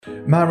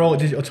My role at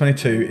Digital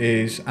 22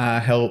 is I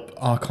help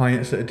our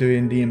clients that are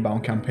doing the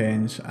inbound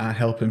campaigns, I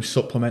help them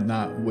supplement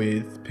that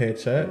with paid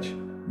search.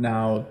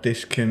 Now,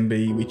 this can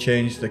be, we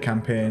change the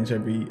campaigns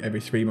every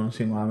 3 months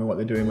in line with what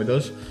they're doing with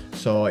us.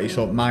 So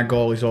my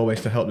goal is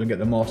always to help them get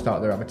the most out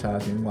of their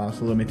advertising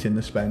whilst limiting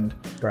the spend.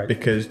 Right.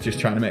 Because just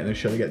trying to make them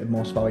sure they get the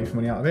most value for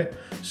money out of it.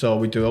 So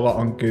we do a lot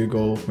on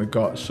Google, we've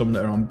got some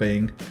that are on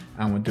Bing,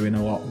 and we're doing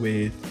a lot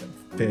with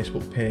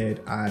Facebook paid,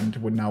 and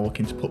we're now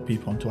looking to put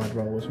people onto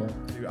AdRoll as well.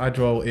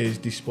 AdRoll is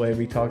display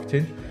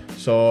retargeting,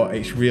 so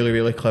it's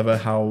really clever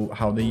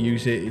how they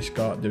use it.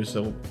 There's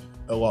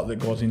a lot that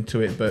goes into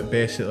it, but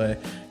basically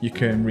you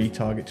can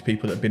retarget to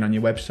people that have been on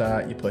your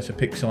website. You place a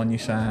pixel on your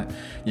site,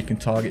 you can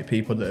target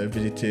people that have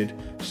visited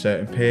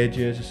certain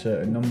pages, a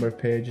certain number of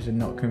pages and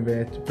not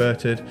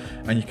converted,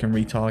 and you can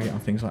retarget on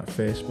things like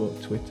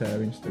Facebook, Twitter,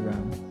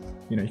 Instagram.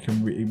 You know, you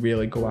can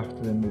really go after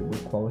them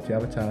with quality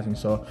advertising.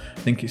 So I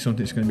think it's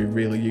something that's going to be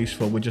really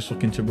useful. We're just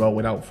looking to roll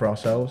it out for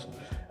ourselves,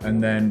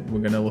 and then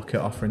we're going to look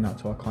at offering that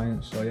to our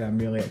clients. So yeah, I'm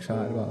really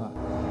excited about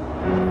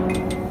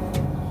that.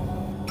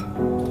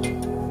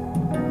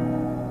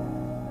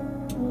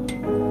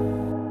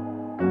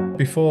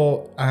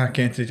 Before I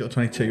came to Digital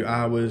 22,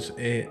 I was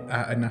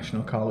at a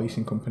national car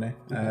leasing company,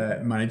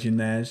 managing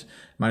their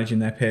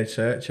paid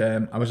search.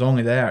 I was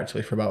only there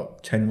actually for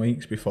about 10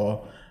 weeks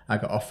before I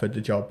got offered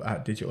the job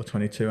at Digital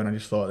 22, and I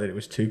just thought that it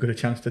was too good a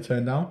chance to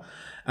turn down.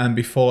 And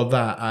before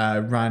that, I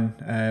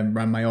ran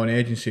my own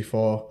agency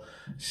for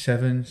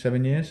seven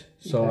years.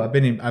 So okay.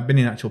 I've been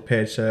in actual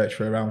paid search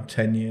for around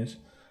 10 years.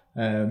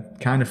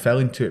 Kind of fell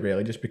into it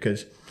really just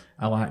because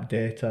I like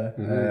data.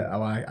 I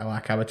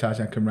like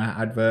advertising. I can write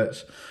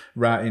adverts.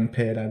 Writing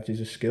paid ads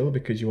is a skill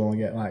because you only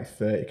get like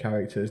 30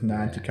 characters,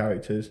 90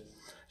 characters.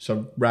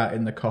 So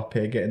writing the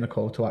copy, getting the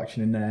call to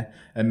action in there,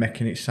 and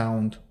making it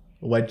sound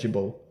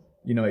legible.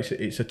 You know, it's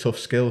a tough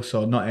skill.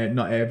 So not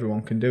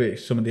everyone can do it.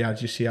 Some of the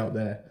ads you see out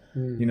there,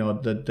 you know,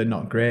 they're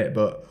not great,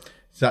 but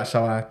that's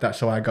how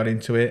I got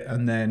into it.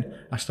 And then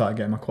I started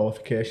getting my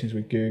qualifications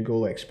with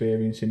Google,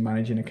 experience in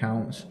managing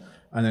accounts.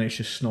 And then it's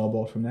just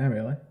snowballed from there,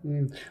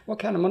 really. What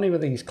kind of money were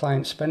these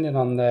clients spending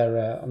on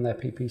their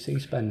PPC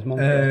spends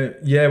monthly?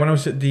 Yeah, when I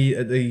was at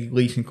the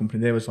leasing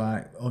company, there was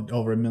like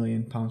over £1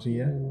 million a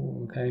year.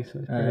 Ooh, okay,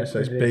 so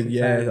it's big.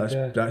 Yeah,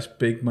 that's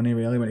big money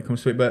really when it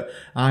comes to it. But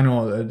I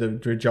know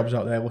there are jobs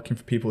out there looking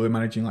for people who are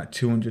managing like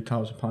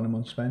 £200,000 a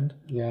month spend.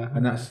 Yeah,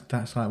 and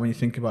that's like, when you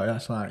think about it,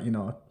 that's like, you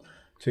know,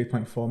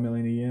 2.4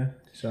 million a year.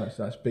 So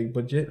that's big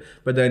budget.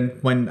 But then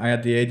when I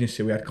had the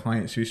agency, we had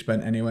clients who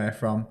spent anywhere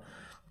from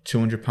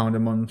 £200 a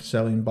month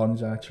selling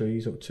bonsai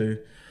trees up to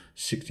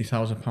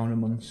 £60,000 a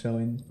month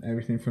selling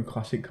everything from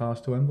classic cars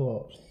to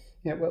envelopes.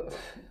 Yeah, well,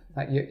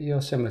 like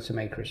you're similar to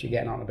me, Chris. You're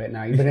getting on a bit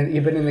now. You've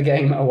been in the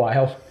game a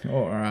while.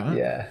 Oh, all right.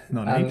 Yeah,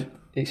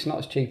 it's not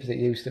as cheap as it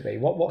used to be.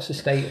 What's the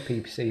state of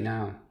PPC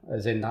now?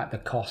 As in, like the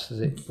cost,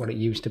 is it what it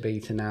used to be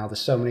to now? There's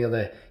so many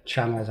other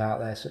channels out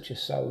there, such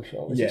as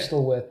social. Is it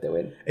still worth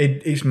doing?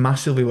 It's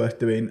massively worth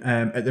doing.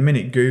 At the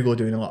minute, Google are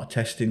doing a lot of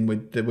testing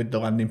with the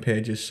landing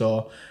pages,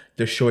 so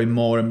they're showing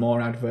more and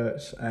more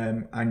adverts.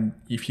 And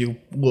if you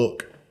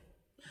look,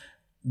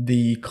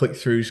 the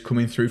click-throughs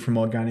coming through from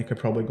organic are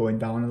probably going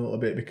down a little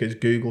bit because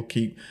Google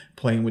keep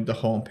playing with the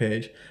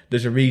homepage.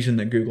 There's a reason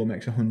that Google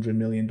makes $100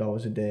 million a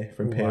day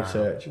from paid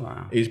search.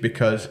 Is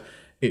because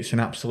it's an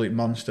absolute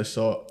monster.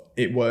 So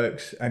it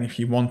works, and if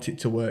you want it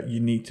to work, you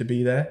need to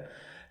be there.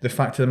 The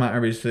fact of the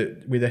matter is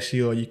that with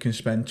SEO, you can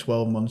spend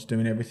 12 months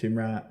doing everything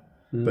right,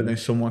 but then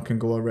someone can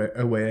go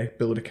away,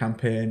 build a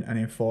campaign, and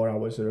in 4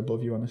 hours they're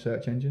above you on the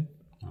search engine.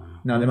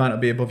 Now, they might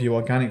not be above you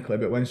organically,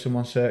 but when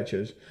someone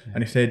searches,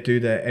 and if they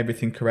do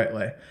everything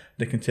correctly,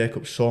 they can take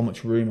up so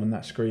much room on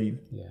that screen.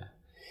 Yeah.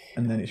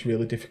 And then it's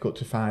really difficult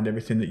to find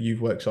everything that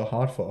you've worked so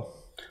hard for.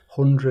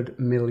 $100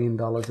 million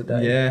a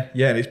day.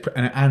 Yeah,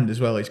 and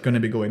as well, it's going to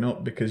be going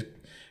up because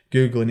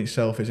Google in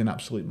itself is an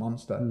absolute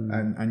monster,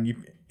 and you,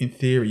 in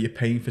theory, you're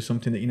paying for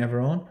something that you never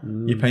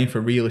own. You're paying for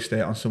real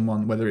estate on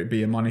someone, whether it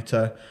be a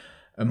monitor,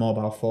 a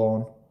mobile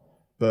phone,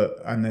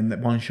 and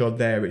then once you're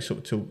there, it's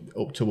up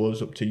to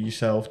us, up to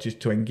yourself, just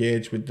to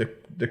engage with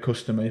the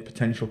customer,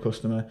 potential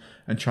customer,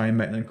 and try and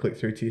make them click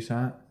through to your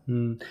site.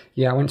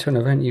 Yeah, I went to an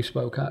event you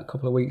spoke at a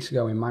couple of weeks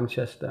ago in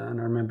Manchester, and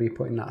I remember you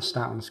putting that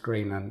stat on the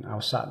screen, and I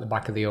was sat at the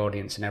back of the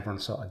audience, and everyone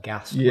sort of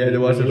gasped. Yeah, there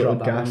was a little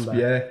gasp.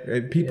 Yeah,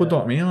 people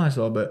don't realise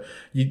though, but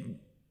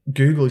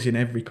Google's in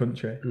every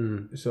country,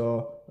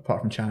 so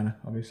apart from China,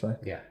 obviously.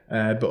 Yeah.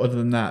 But other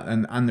than that,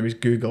 and there is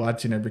Google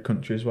Ads in every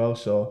country as well.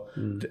 So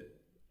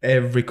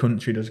every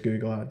country does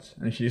Google Ads,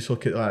 and if you just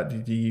look at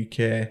like the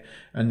UK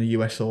and the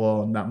US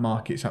alone, that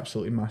market's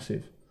absolutely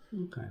massive.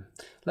 Okay,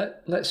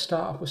 let's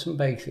start off with some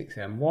basics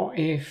then. What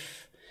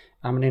if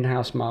I'm an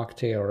in-house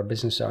marketer or a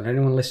business owner,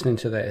 anyone listening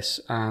to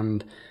this,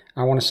 and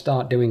I want to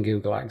start doing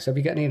Google Ads? Have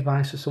you got any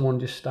advice for someone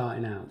just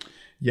starting out?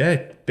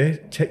 Yeah,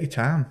 take your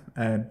time.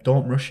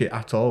 Don't rush it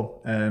at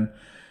all.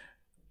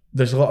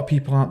 There's a lot of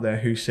people out there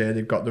who say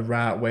they've got the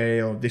right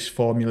way, or this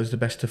formula is the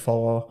best to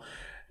follow.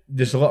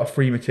 There's a lot of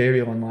free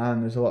material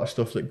online. There's a lot of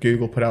stuff that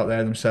Google put out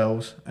there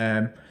themselves.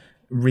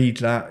 read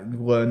that,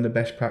 learn the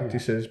best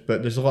practices.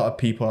 But there's a lot of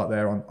people out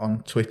there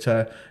on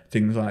Twitter,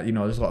 things like,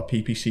 there's a lot of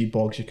PPC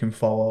blogs you can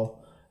follow.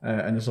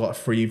 And there's a lot of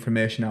free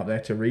information out there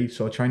to read.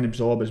 So try and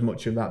absorb as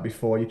much of that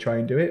before you try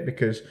and do it,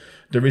 because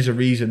there is a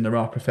reason there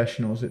are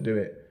professionals that do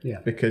it. Yeah.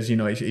 Because,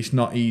 it's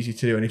not easy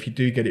to do. And if you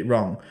do get it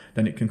wrong,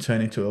 then it can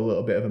turn into a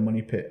little bit of a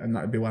money pit. And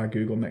that would be why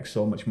Google makes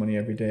so much money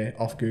every day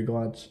off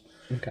Google Ads.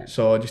 Okay.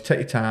 So just take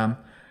your time.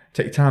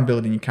 Take your time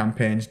building your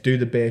campaigns. Do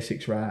the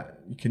basics right.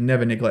 You can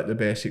never neglect the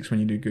basics when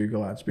you do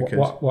Google Ads, because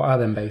what are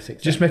them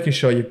basics? Just making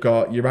sure you've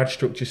got your ad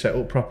structure set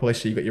up properly.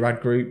 So you've got your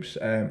ad groups.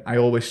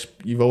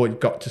 You've always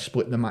got to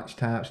split the match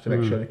types to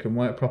make sure they can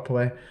work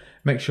properly.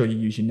 Make sure you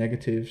use your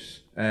negatives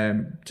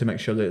to make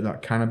sure that they're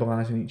not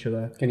cannibalizing each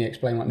other. Can you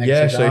explain what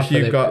negatives are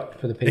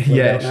for the people who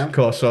don't know? Of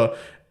course. So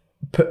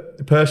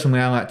personally,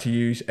 I like to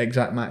use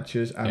exact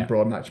matches and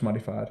broad match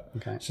modified.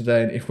 Okay. So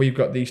then if we've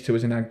got these two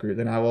as an ad group,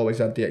 then I'll always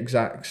add the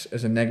exacts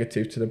as a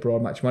negative to the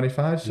broad match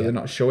modified, so they're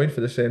not showing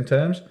for the same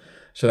terms.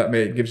 So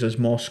that gives us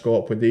more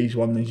scope with these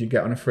one than you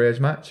get on a phrase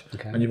match.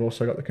 Okay. And you've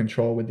also got the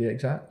control with the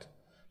exact.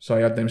 So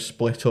I had them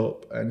split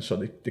up, and so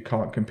they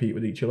can't compete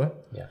with each other.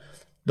 Yeah.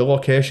 The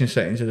location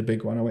settings are the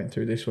big one. I went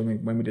through this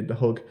when we did the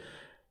hug.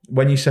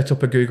 When you set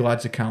up a Google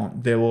Ads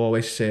account, they will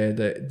always say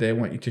that they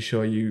want you to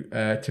show you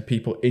to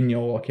people in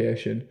your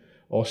location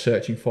or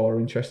searching for or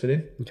interested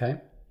in. Okay.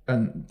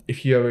 And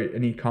if you're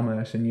an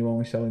e-commerce and you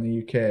only sell in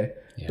the UK,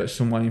 but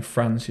someone in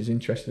France is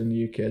interested in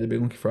the UK, they'll be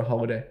looking for a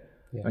holiday,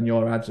 and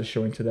your ads are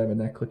showing to them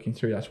and they're clicking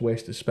through. That's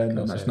wasted spend,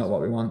 and that's not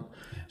what we want.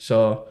 Yeah.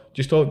 So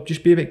just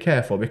be a bit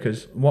careful,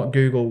 because what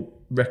Google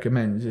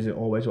recommends isn't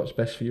always what's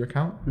best for your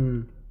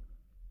account.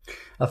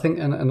 I think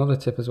another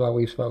tip as well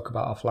we've spoke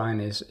about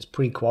offline is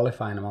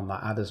pre-qualifying them on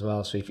that ad as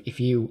well. So if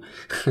you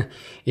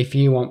if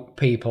you want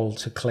people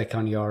to click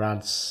on your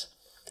ads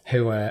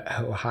who are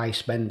high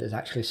spenders,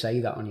 actually say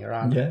that on your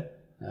ad. Get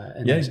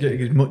as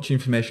much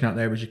information out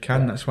there as you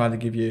can. That's why they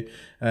give you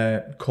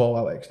call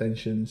out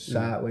extensions,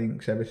 site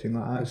links, everything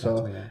like that.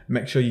 Exactly, so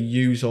make sure you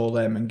use all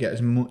them and get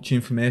as much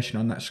information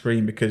on that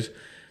screen, because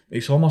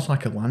it's almost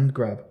like a land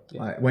grab.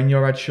 Like when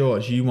your ad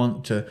shows, you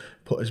want to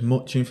put as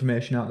much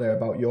information out there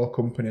about your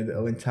company that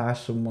will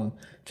entice someone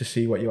to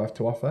see what you have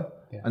to offer.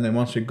 And then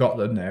once we've got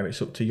them there,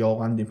 it's up to your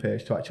landing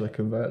page to actually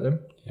convert them.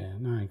 Yeah,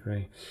 no, I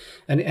agree.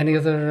 Any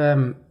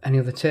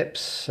other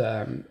tips?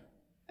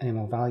 Any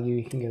more value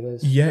you can give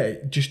us? Yeah,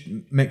 just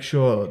make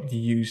sure you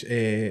use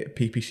a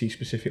PPC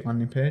specific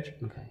landing page.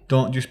 Okay.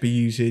 Don't just be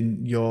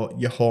using your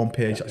home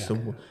page.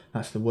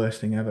 That's the worst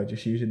thing ever.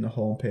 Just using the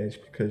home page,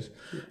 because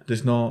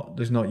there's no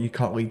you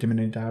can't lead them in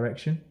any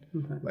direction.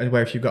 Okay.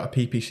 Where if you've got a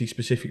PPC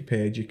specific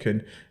page, you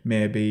can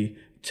maybe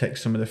take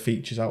some of the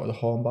features out of the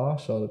home bar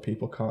so that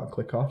people can't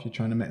click off. You're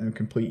trying to make them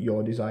complete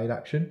your desired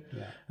action.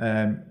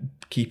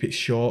 Keep it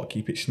short,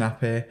 keep it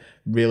snappy,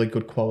 really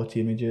good quality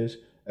images,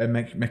 and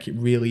make it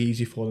really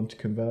easy for them to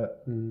convert.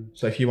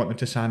 So if you want them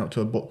to sign up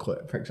to a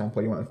booklet, for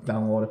example, you want to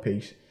download a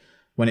piece,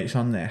 when it's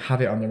on there,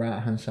 have it on the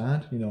right hand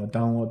side.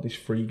 Download this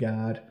free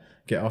guide,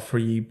 get our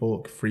free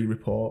ebook, free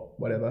report,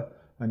 whatever,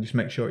 and just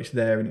make sure it's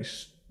there and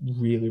it's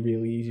really,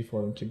 really easy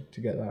for them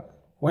to get that.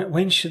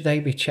 When should they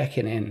be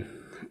checking in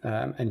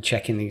and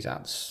checking these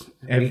ads?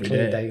 Every Weekly,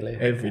 day, daily?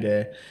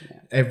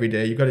 Every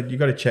day. You've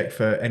got to check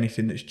for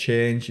anything that's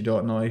changed. You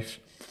don't know if,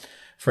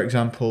 for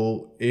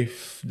example,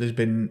 if there's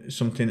been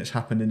something that's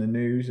happened in the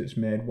news that's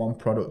made one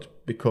product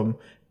become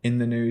in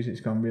the news,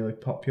 it's gone really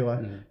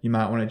popular. You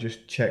might want to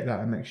just check that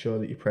and make sure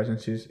that your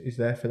presence is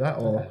there for that.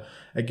 Or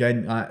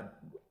again,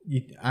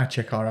 I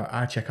check our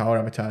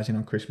advertising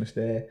on Christmas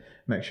Day,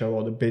 make sure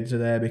all the bids are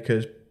there,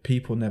 because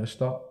people never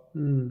stop.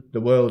 The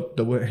world.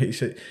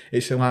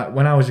 It's like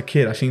when I was a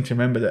kid, I seem to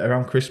remember that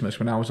around Christmas,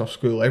 when I was off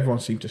school, everyone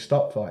seemed to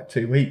stop for like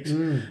 2 weeks.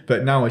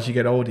 But now, as you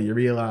get older, you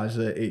realise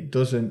that it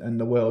doesn't, and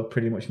the world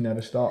pretty much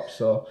never stops.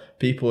 So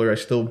people are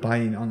still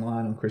buying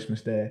online on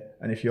Christmas Day,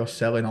 and if you're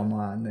selling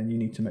online, then you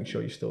need to make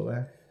sure you're still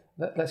there.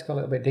 Let's go a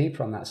little bit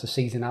deeper on that. So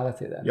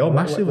seasonality then. You're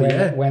massively,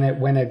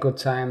 when are good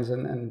times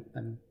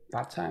and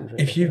bad times.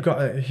 Really.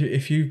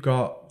 If you've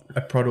got a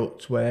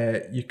product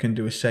where you can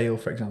do a sale,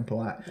 for example,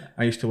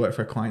 I used to work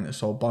for a client that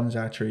sold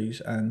bonsai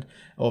trees, and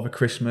over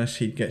Christmas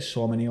he'd get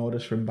so many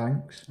orders from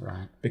banks,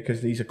 right?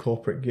 Because these are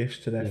corporate gifts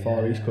to their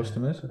Far East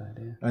customers,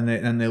 and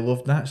they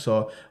loved that.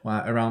 So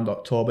around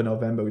October,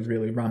 November, we'd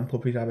really ramp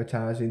up his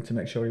advertising to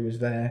make sure he was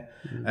there.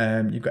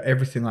 You've got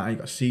everything like that. You've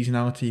got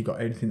seasonality, you've got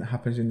everything that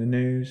happens in the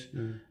news.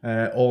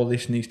 All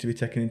this needs to be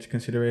taken into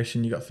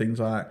consideration. You've got things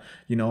like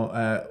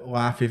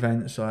life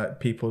events,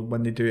 like people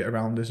when they do it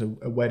around as a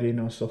wedding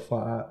or stuff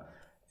like that.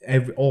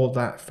 All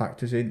that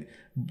factors in.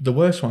 The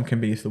worst one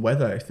can be if the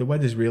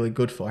weather's really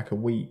good for like a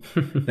week,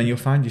 then you'll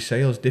find your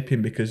sales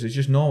dipping because there's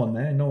just no one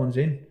there, no one's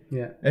in.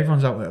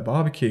 Everyone's out at a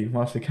barbecue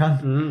whilst they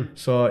can.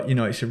 So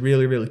it's a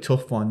really, really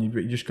tough one.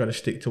 You just got to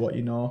stick to what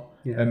you know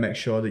and make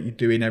sure that you're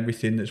doing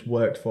everything that's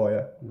worked for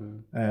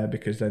you,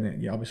 because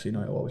then obviously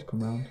it'll always come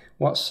round.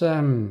 What's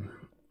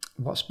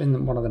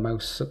been one of the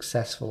most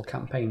successful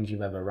campaigns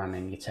you've ever run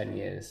in your 10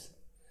 years?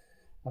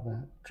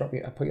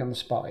 I put you on the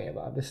spot here,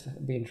 but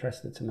I'd be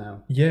interested to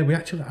know. Yeah,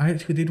 I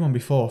actually did one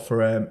before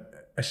for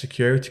a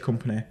security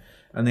company,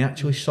 and they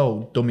actually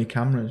sold dummy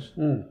cameras.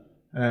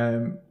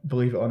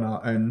 Believe it or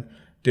not, and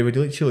they were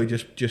literally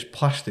just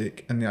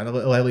plastic, and they had a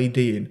little LED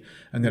in,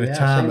 and they had a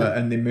timer,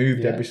 and they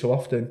moved every so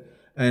often.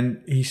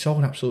 And he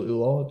sold absolutely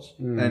loads,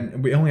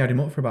 and we only had him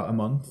up for about a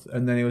month,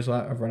 and then he was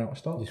like, "I've run out of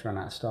stock." Just ran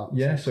out of stock.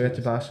 Yeah, so we had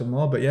to buy some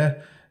more. But yeah,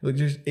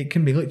 it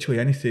can be literally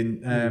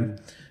anything.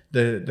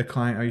 The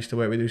client I used to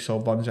work with who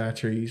sold bonsai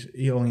trees,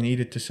 he only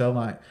needed to sell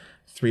like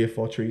 3 or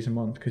 4 trees a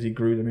month because he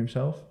grew them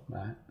himself.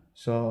 Right.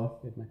 So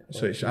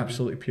it's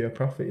absolutely pure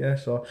profit. Yeah.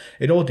 So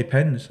it all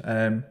depends.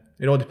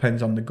 It all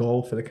depends on the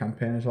goal for the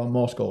campaign as well.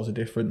 Most goals are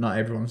different. Not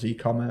everyone's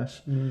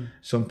e-commerce.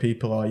 Some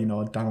people are,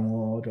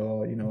 download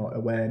or,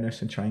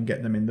 awareness and try and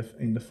get them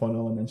in the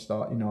funnel and then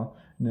start,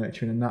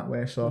 nurturing them that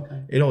way. So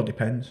it all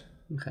depends.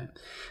 Okay. I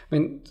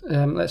mean,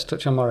 let's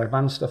touch on more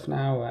advanced stuff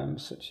now,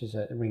 such as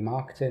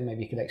remarketing.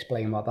 Maybe you could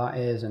explain what that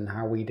is and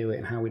how we do it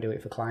and how we do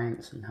it for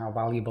clients and how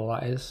valuable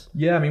that is.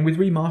 Yeah, I mean, with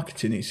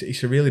remarketing,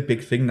 it's a really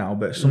big thing now,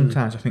 but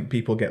sometimes I think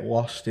people get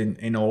lost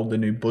in all the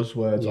new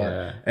buzzwords.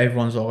 Yeah. Like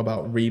everyone's all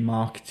about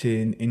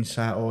remarketing,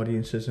 insight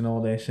audiences and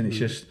all this, and it's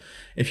just,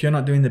 if you're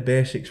not doing the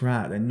basics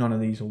right, then none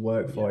of these will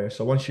work for you.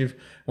 So once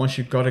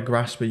you've got a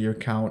grasp of your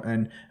account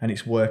and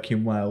it's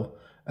working well,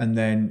 and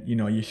then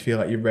you feel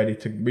like you're ready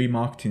to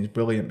remarketing is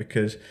brilliant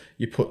because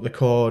you put the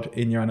code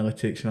in your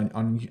analytics and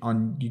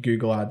on your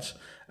Google ads,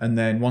 and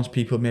then once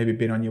people have maybe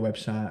been on your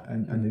website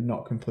and they've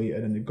not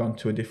completed and they've gone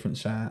to a different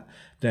site,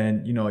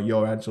 then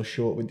your ads will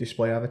show up with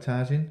display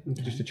advertising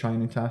just to try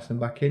and entice them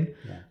back in.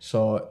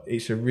 So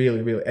it's a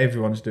really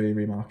everyone's doing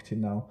remarketing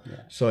now.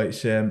 So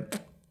it's and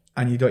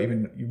you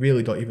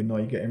really don't even know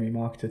you're getting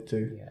remarketed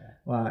to.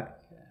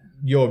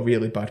 You're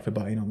really bad for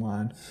buying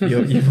online.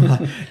 You're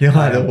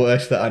like the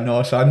worst that I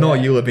know. So I know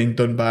you'll have been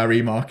done by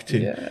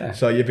remarketing. Yeah.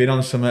 So you've been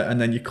on something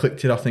and then you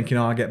clicked it off thinking,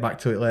 I'll get back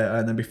to it later.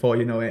 And then before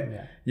you know it,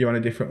 you're on a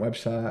different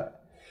website.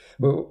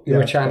 Well, we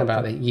were chatting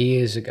about it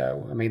years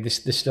ago. I mean, they're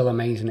still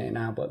amazing at it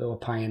now, but there were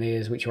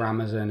pioneers, which were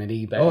Amazon and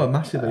eBay. Oh,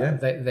 massively, yeah.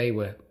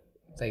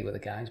 They were the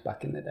guys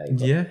back in the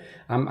day.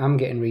 But I'm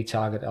getting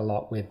retargeted a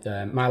lot with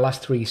my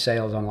last 3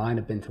 sales online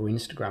have been through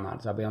Instagram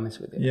ads, I'll be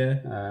honest with you.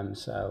 Yeah.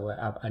 So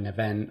an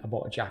event, I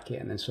bought a jacket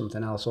and then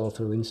something else all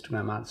through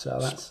Instagram ads. So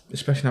that's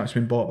especially now it's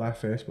been bought by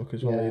Facebook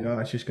as well.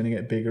 It's just going to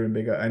get bigger and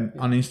bigger. And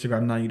on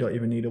Instagram now, you don't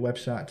even need a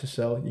website to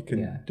sell. You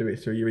can do it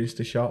through your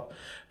Insta shop.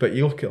 But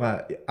you look at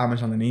like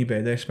Amazon and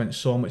eBay, they spent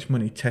so much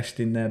money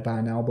testing their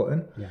buy now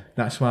button.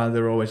 That's why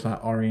they're always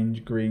like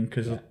orange, green,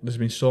 because there's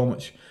been so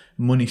much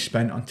money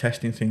spent on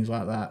testing things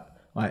like that,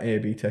 like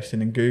A/B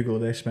testing. And Google,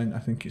 they spent, I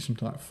think it's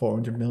something like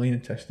 400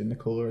 million testing the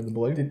colour of the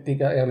blue. They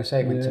got on a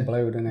segment to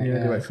blue, didn't it?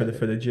 Yeah, they went for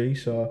the G.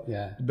 So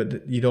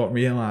but you don't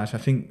realise. I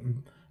think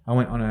I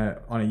went on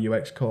a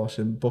UX course,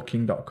 and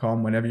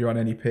Booking.com, whenever you're on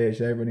any page,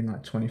 they're running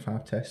like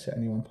 25 tests at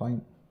any one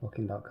point.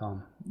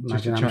 Booking.com.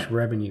 Imagine how much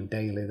revenue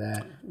daily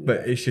there.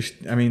 But it's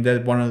just, I mean, they're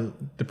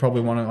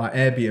probably one of like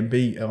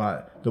Airbnb are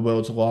like the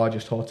world's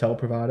largest hotel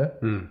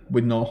provider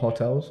with no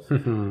hotels.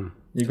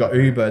 You've got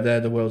Uber, they're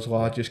the world's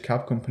largest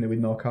cab company with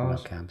no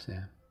cars. No cabs,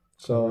 yeah.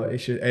 So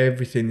it's just,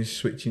 everything is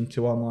switching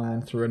to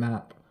online through an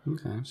app.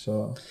 Okay.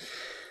 So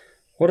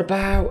what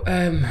about,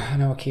 I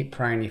know I keep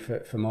prying you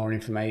for more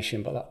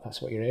information, but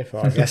that's what you're here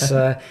for, I guess.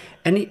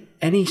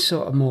 Any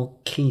sort of more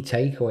key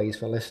takeaways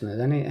for listeners?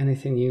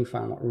 Anything you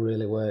found what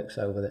really works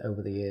over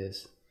the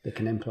years they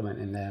can implement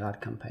in their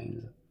ad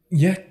campaigns?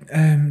 Yeah,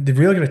 they've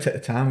really got to take the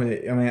time with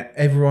it. I mean,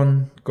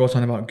 everyone goes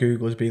on about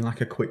Google as being like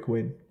a quick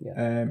win.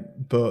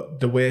 But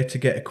the way to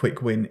get a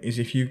quick win is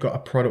if you've got a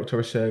product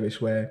or a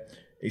service where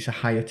it's a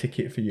higher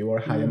ticket for you or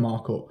a higher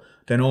markup,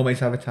 then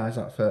always advertise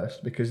that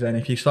first, because then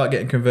if you start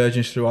getting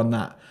conversions through on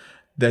that,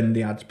 then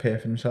the ads pay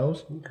for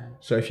themselves. Okay.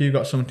 So if you've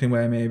got something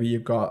where maybe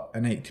you've got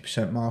an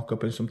 80%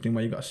 markup and something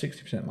where you've got a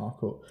 60%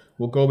 markup,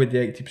 we'll go with the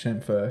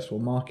 80% first,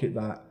 we'll market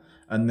that.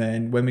 And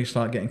then when we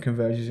start getting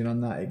conversions in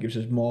on that, it gives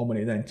us more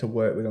money then to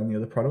work with on the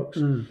other products.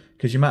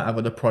 Because you might have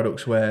other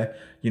products where,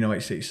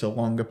 it's a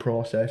longer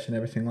process and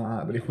everything like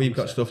that. But if we've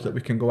got stuff that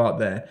we can go out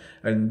there,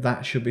 and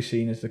that should be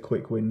seen as the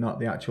quick win, not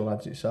the actual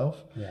ads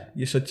itself.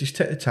 So just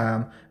take the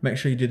time, make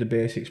sure you do the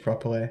basics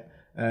properly,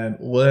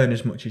 learn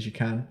as much as you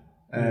can.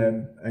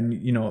 And,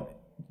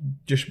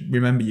 just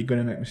remember you're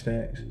going to make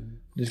mistakes.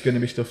 There's going to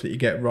be stuff that you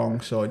get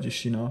wrong, so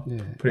just,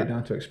 put it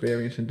down to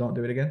experience and don't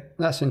do it again.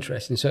 That's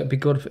interesting. So it'd be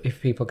good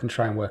if people can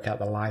try and work out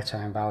the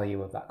lifetime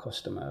value of that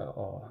customer,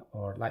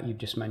 or like you've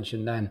just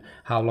mentioned then,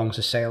 how long's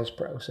the sales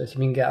process. If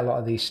you can get a lot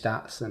of these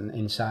stats and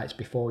insights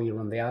before you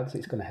run the ads,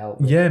 it's going to help.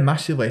 Yeah,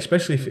 massively,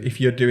 especially if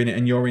you're doing it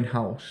and you're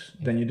in-house,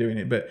 then you're doing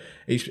it. But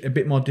it's a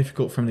bit more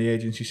difficult from the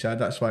agency side.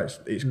 That's why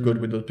it's good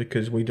with us,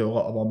 because we do a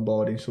lot of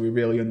onboarding, so we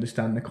really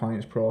understand the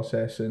client's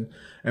process and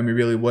we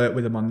really work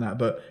with them on that.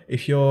 But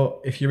if you're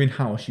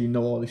in-house, you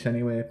know all this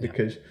anyway,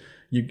 because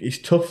it's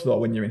tough though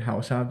when you're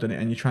in-house. I've done it,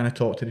 and you're trying to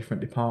talk to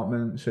different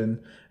departments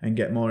and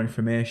get more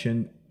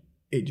information.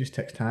 it just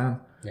takes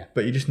time. Yeah.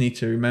 But you just need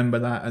to remember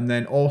that. And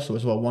then also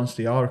as well, once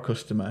they are a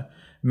customer,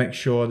 make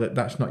sure that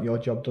that's not your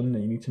job done.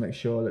 You need to make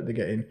sure that they're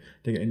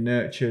getting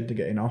nurtured, they're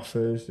getting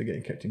offers, they're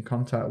getting kept in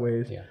contact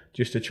with,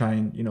 just to try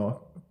and, you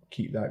know,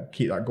 keep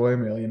that going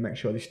really, and make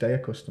sure they stay a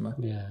customer.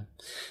 Yeah.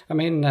 I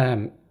mean,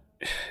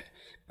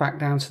 back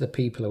down to the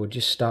people who are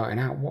just starting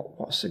out,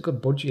 what's a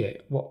good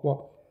budget?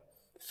 What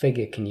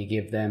figure can you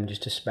give them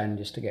just to spend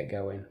just to get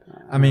going?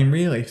 I mean,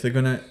 really,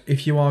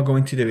 if you are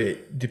going to do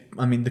it,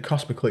 I mean, the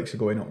cost per clicks are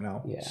going up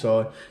now. Yeah.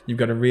 So you've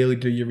got to really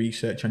do your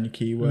research on your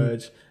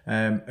keywords.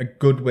 A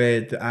good way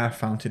that I've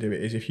found to do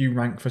it is if you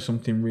rank for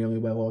something really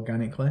well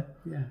organically,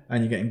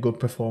 and you're getting good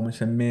performance,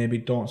 then maybe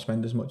don't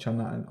spend as much on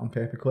that on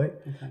pay-per-click.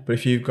 Okay. But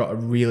if you've got a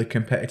really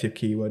competitive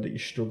keyword that you're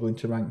struggling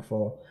to rank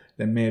for,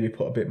 then maybe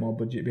put a bit more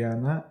budget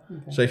behind that.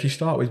 Okay. So if you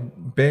start with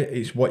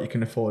it's what you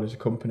can afford as a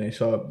company.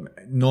 So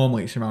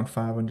normally it's around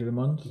 $500 a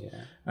month,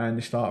 and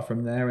you start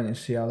from there and then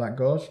see how that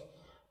goes.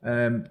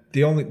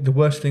 The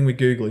worst thing with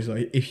Google is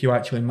like if you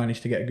actually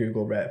manage to get a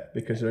Google rep,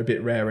 because they're a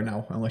bit rarer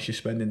now unless you're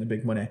spending the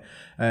big money.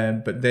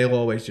 But they'll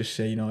always just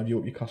say, you know, have you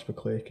up your cost per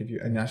click?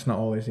 And that's not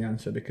always the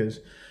answer,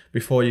 because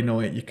before you know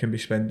it, you can be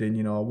spending,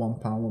 you know,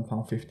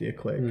 £1.50 a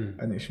click,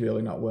 and it's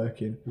really not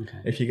working. Okay.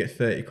 If you get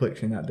 30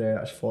 clicks in that day,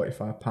 that's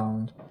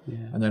 £45.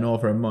 And then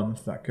over a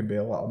month, that could be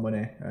a lot of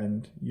money,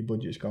 and your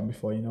budget's gone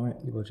before you know it.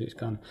 Your budget's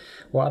gone.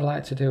 What I'd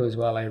like to do as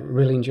well, I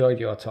really enjoyed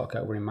your talk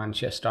over in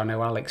Manchester. I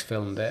know Alex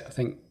filmed it. I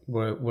think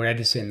we're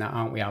editing that,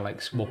 aren't we,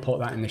 Alex? We'll put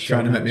that in the show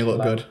notes. Trying to make me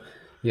look good.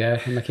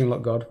 Yeah, make him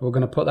look good. We're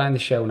going to put that in the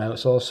show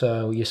notes.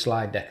 Also, your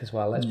slide deck as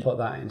well. Let's put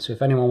that in. So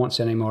if anyone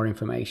wants any more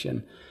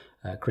information,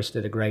 Chris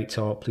did a great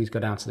talk. Please go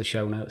down to the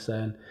show notes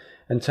then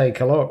and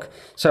take a look.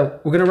 So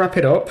we're going to wrap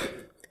it up.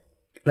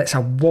 Let's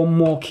have one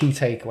more key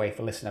takeaway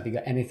for listening. Have you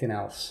got anything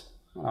else?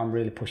 I'm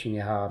really pushing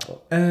you hard.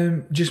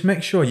 But... just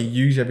make sure you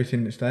use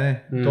everything that's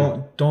there.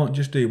 Don't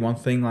just do one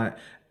thing. Like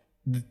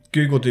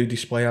Google do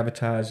display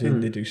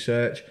advertising, they do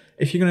search.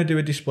 If you're going to do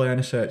a display and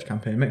a search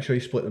campaign, make sure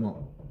you split them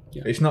up.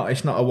 Yeah. It's not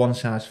a one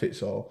size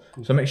fits all.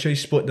 So make sure you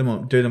split them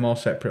up, do them all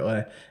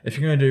separately. If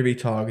you're going to do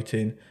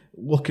retargeting,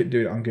 look at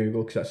doing it on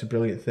Google, because that's a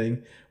brilliant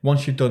thing.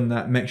 Once you've done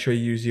that, make sure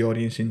you use the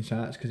audience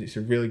insights, because it's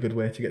a really good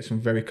way to get some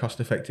very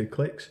cost effective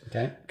clicks.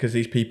 Okay. Because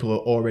these people are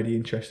already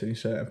interested in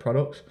certain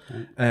products.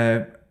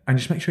 Okay. And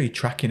just make sure you're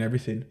tracking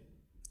everything.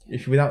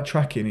 If without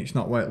tracking, it's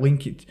not worth.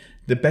 Link it.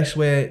 The best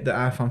way that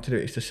I found to do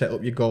it is to set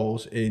up your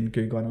goals in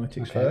Google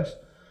Analytics first,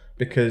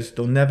 because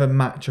they'll never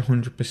match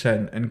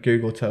 100%, and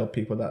Google tell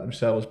people that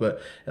themselves.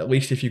 But at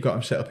least if you've got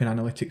them set up in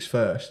Analytics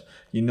first,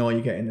 you know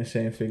you're getting the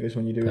same figures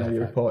when you're doing all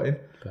your reporting.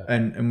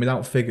 And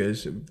without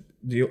figures,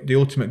 the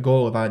ultimate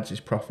goal of ads is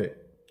profit.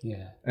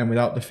 Yeah. And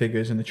without the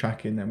figures and the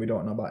tracking, then we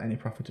don't know about any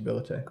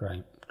profitability.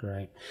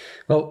 Great.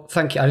 Well,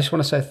 thank you. I just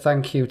want to say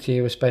thank you to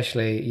you,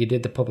 especially. You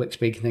did the public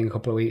speaking thing a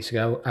couple of weeks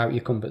ago, out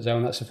your comfort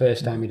zone. That's the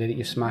first time you did it.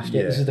 You smashed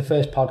it. This is the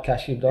first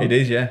podcast you've done. It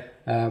is, yeah.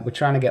 We're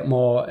trying to get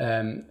more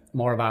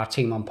of our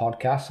team on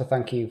podcasts. So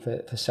thank you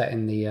for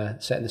setting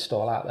the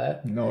stall out there.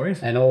 No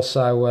worries. And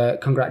also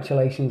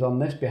congratulations on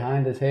this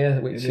behind us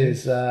here, which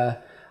is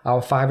our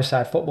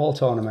five-a-side football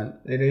tournament.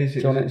 It is.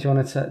 Do you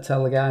want to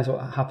tell the guys what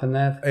happened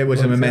there? It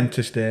was a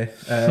momentous day.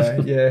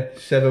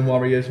 7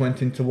 warriors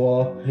went into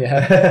war.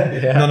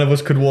 Yeah. None of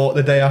us could walk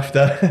the day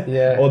after.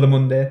 Or the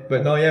Monday.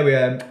 But no,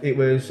 it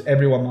was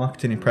Everyone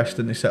Marketing in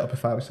Preston. They set up a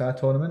five-a-side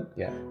tournament.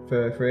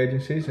 For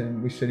agencies,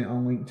 and we seen it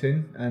on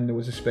LinkedIn, and there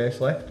was a space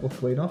left,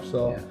 luckily enough.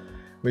 So. Yeah.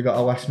 We got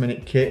a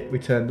last-minute kit. We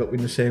turned up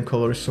in the same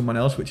colour as someone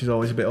else, which is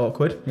always a bit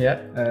awkward.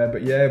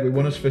 But we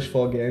won our first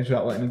 4 games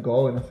without letting a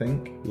goal in, I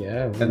think.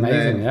 Yeah,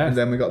 amazing. And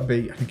then we got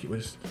beat. I think it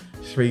was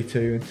 3-2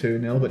 and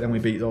 2-0. But then we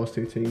beat those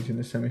 2 teams in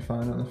the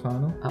semi-final and the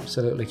final.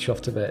 Absolutely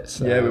chuffed a bit.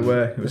 So, we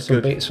were. It was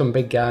good. Some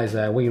big guys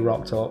there. We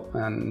rocked up,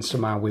 and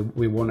somehow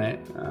we won it.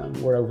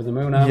 We're over the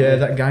moon. Aren't we?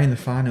 That guy in the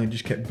final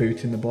just kept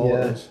booting the ball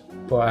at us.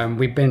 But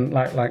we've been,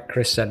 like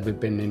Chris said, we've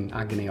been in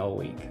agony all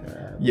week.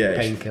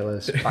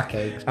 Painkillers,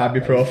 backaches.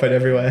 Ibuprofen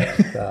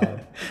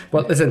everywhere.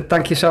 But listen,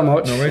 thank you so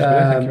much. No worries,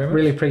 thank you very much.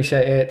 Really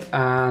appreciate it.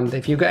 And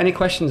if you've got any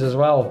questions as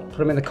well, put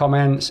them in the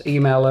comments,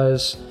 email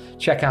us,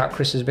 check out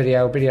Chris's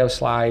video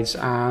slides.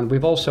 And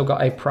we've also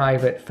got a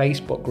private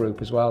Facebook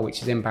group as well,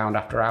 which is Inbound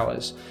After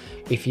Hours.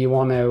 If you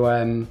want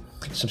to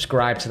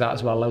subscribe to that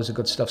as well, loads of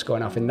good stuff's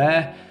going off in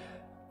there.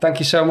 Thank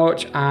you so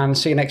much, and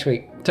see you next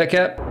week. Take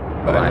care.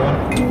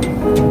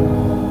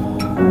 Bye.